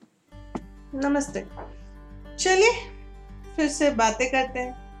नमस्ते। चलिए फिर से बातें करते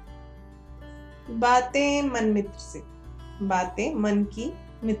हैं। बातें मन मित्र से, बातें मन की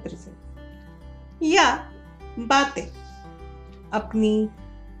मित्र से, या बातें अपनी,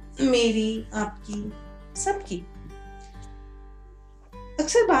 मेरी, आपकी, सबकी।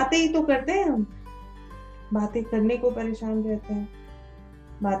 अक्सर बातें ही तो करते हैं हम। बातें करने को परेशान रहते हैं,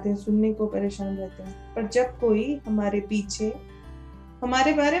 बातें सुनने को परेशान रहते हैं, पर जब कोई हमारे पीछे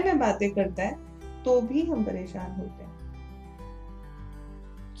हमारे बारे में बातें करता है तो भी हम परेशान होते हैं।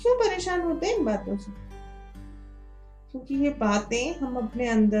 क्यों परेशान होते हैं इन बातों से? क्योंकि ये बातें हम अपने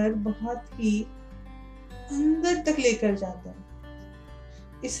अंदर बहुत ही अंदर तक लेकर जाते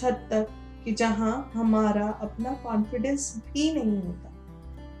हैं, इस हद तक कि जहां हमारा अपना कॉन्फिडेंस भी नहीं होता।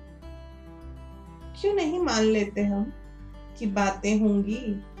 क्यों नहीं मान लेते हम कि बातें होंगी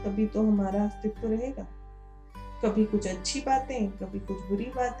तभी तो हमारा अस्तित्व रहेगा। कभी कुछ अच्छी बातें, कभी कुछ बुरी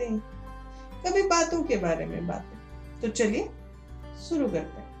बातें, कभी बातों के बारे में बातें। तो चलिए शुरू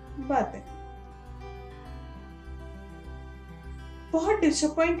करते हैं बातें। बहुत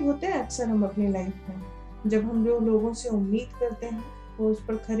डिसअपॉइंट होते हैं अक्सर हम अपनी लाइफ में, जब हम जो लोगों से उम्मीद करते हैं वो उस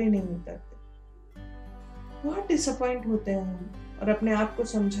पर खरे नहीं उतरते। बहुत डिसअपॉइंट होते हैं हम और अपने आप को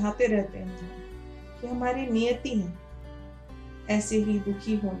समझाते रहते हैं कि हमारी नियति है ऐसे ही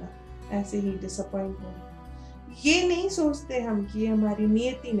दुखी होना, ऐसे ही डिसअपॉइंट होना। ये नहीं सोचते हम कि ये हमारी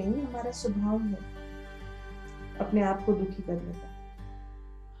नियति नहीं, हमारा स्वभाव है अपने आप को दुखी करने का।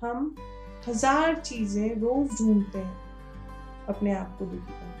 हम हजार चीजें रोज ढूंढते हैं अपने आप को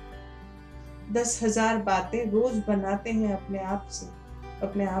दुखी करने, 10,000 बातें रोज बनाते हैं अपने आप से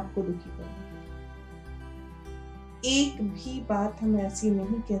अपने आप को दुखी करने। एक भी बात हम ऐसी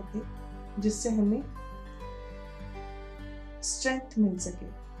नहीं कहते जिससे हमें स्ट्रेंथ मिल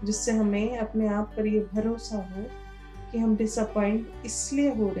सके, जिससे हमें अपने आप पर ये भरोसा हो कि हम डिसअपॉइंट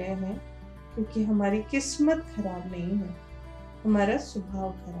इसलिए हो रहे हैं क्योंकि हमारी किस्मत खराब नहीं है, हमारा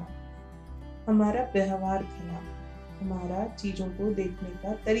स्वभाव खराब, हमारा व्यवहार खराब, हमारा चीजों को देखने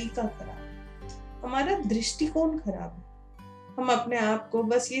का तरीका खराब, हमारा दृष्टिकोण खराब है। हम अपने आप को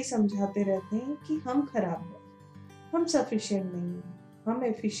बस ये समझाते रहते हैं कि हम खराब हैं, हम सफिशिएंट नहीं हैं, हम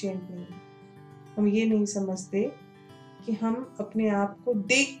एफिशिएंट नहीं हैं। हम ये नहीं समझते कि हम अपने आप को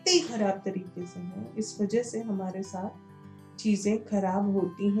देखते ही खराब तरीके से हैं, इस वजह से हमारे साथ चीजें खराब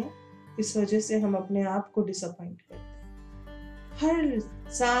होती हैं, इस वजह से हम अपने आप को डिसअपॉइंट करते हैं। हर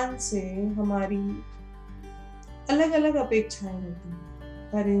इंसान से हमारी अलग अलग अपेक्षाएं होती हैं,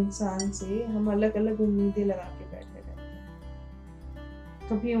 हर इंसान से हम अलग अलग उम्मीदें लगा के बैठे रहते हैं।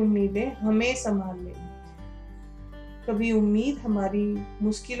 कभी उम्मीदें हमें संभाल लेंगी, कभी उम्मीद हमारी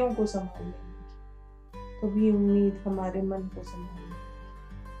मुश्किलों को संभाल लेंगी, कभी उम्मीद हमारे मन को संभालने।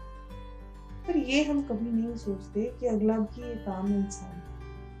 पर ये हम कभी नहीं सोचते कि अगला भी एक आम इंसान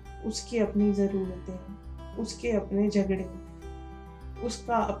है, उसकी अपनी जरूरतें हैं, उसके अपने झगड़े,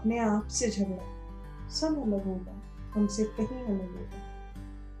 उसका अपने आप से झगड़ा, सब अलग होगा, हमसे कहीं अलग होगा।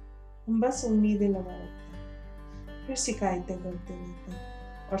 हम बस उम्मीदें लगा रखते हैं, फिर शिकायतें करते रहते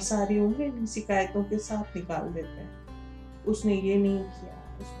हैं और सारी उम्र इन शिकायतों के साथ निकाल देते हैं। उसने ये नहीं किया,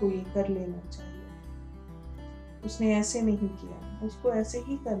 उसको ये कर लेना चाहिए, उसने ऐसे नहीं किया, उसको ऐसे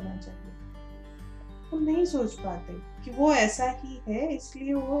ही करना चाहिए। हम नहीं सोच पाते कि वो ऐसा ही है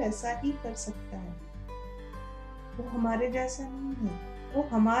इसलिए वो ऐसा ही कर सकता है। वो हमारे जैसा नहीं है, वो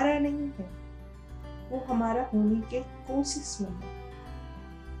हमारा नहीं है, वो हमारा होने के कोशिश में है,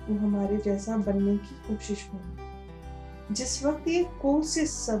 वो हमारे जैसा बनने की कोशिश में है। जिस वक्त ये कोशिश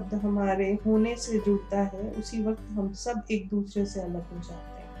शब्द हमारे होने से जुड़ता है, उसी वक्त हम सब एक दूसरे से अलग हो जाते हैं।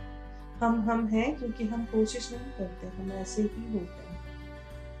 हम हैं क्योंकि हम कोशिश नहीं करते, हम ऐसे ही होते हैं।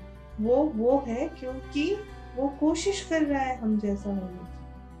 वो है क्योंकि वो कोशिश कर रहा है हम जैसा होने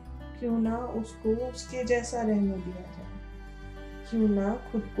की। क्यों ना उसको उसके जैसा रहने दिया जाए, क्यों ना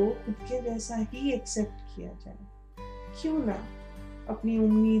खुद को खुद के जैसा ही एक्सेप्ट किया जाए, क्यों ना अपनी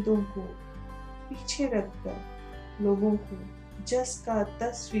उम्मीदों को पीछे रखकर लोगों को जस का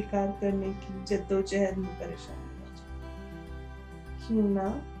तस स्वीकार करने की जद्दोजहद में परेशान किया जाए, क्यों ना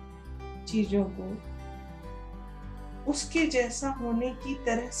चीजों को उसके जैसा होने की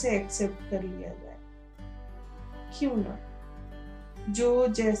तरह से एक्सेप्ट कर लिया जाए, क्यों ना जो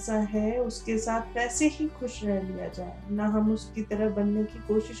जैसा है उसके साथ वैसे ही खुश रह लिया जाए, ना हम उसकी तरह बनने की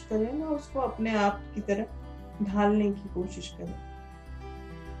कोशिश करें, ना उसको अपने आप की तरह ढालने की कोशिश करें।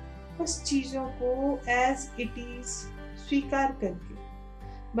 बस चीजों को एज इट इज स्वीकार करके,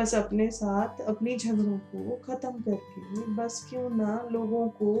 बस अपने साथ अपनी झगड़ों को खत्म करके, बस क्यों ना लोगों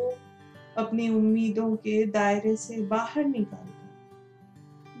को अपनी उम्मीदों के दायरे से बाहर निकाल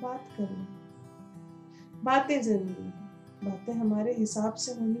कर बात करें। बातें जरूरी है, बातें हमारे हिसाब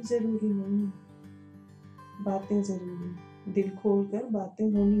से होनी जरूरी नहीं है, बातें जरूरी है, दिल खोलकर बातें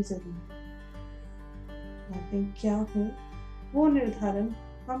होनी जरूरी है। बातें क्या हो वो निर्धारण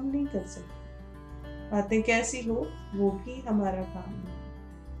हम नहीं कर सकते, बातें कैसी हो वो भी हमारा काम नहीं।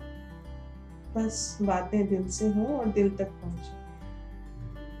 बस बातें दिल से हो और दिल तक पहुंचे।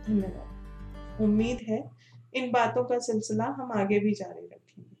 धन्यवाद। उम्मीद है इन बातों का सिलसिला हम आगे भी जारी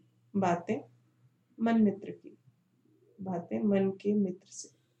रखेंगे। बातें मन मित्र की, बातें मन के मित्र से।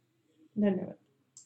 धन्यवाद।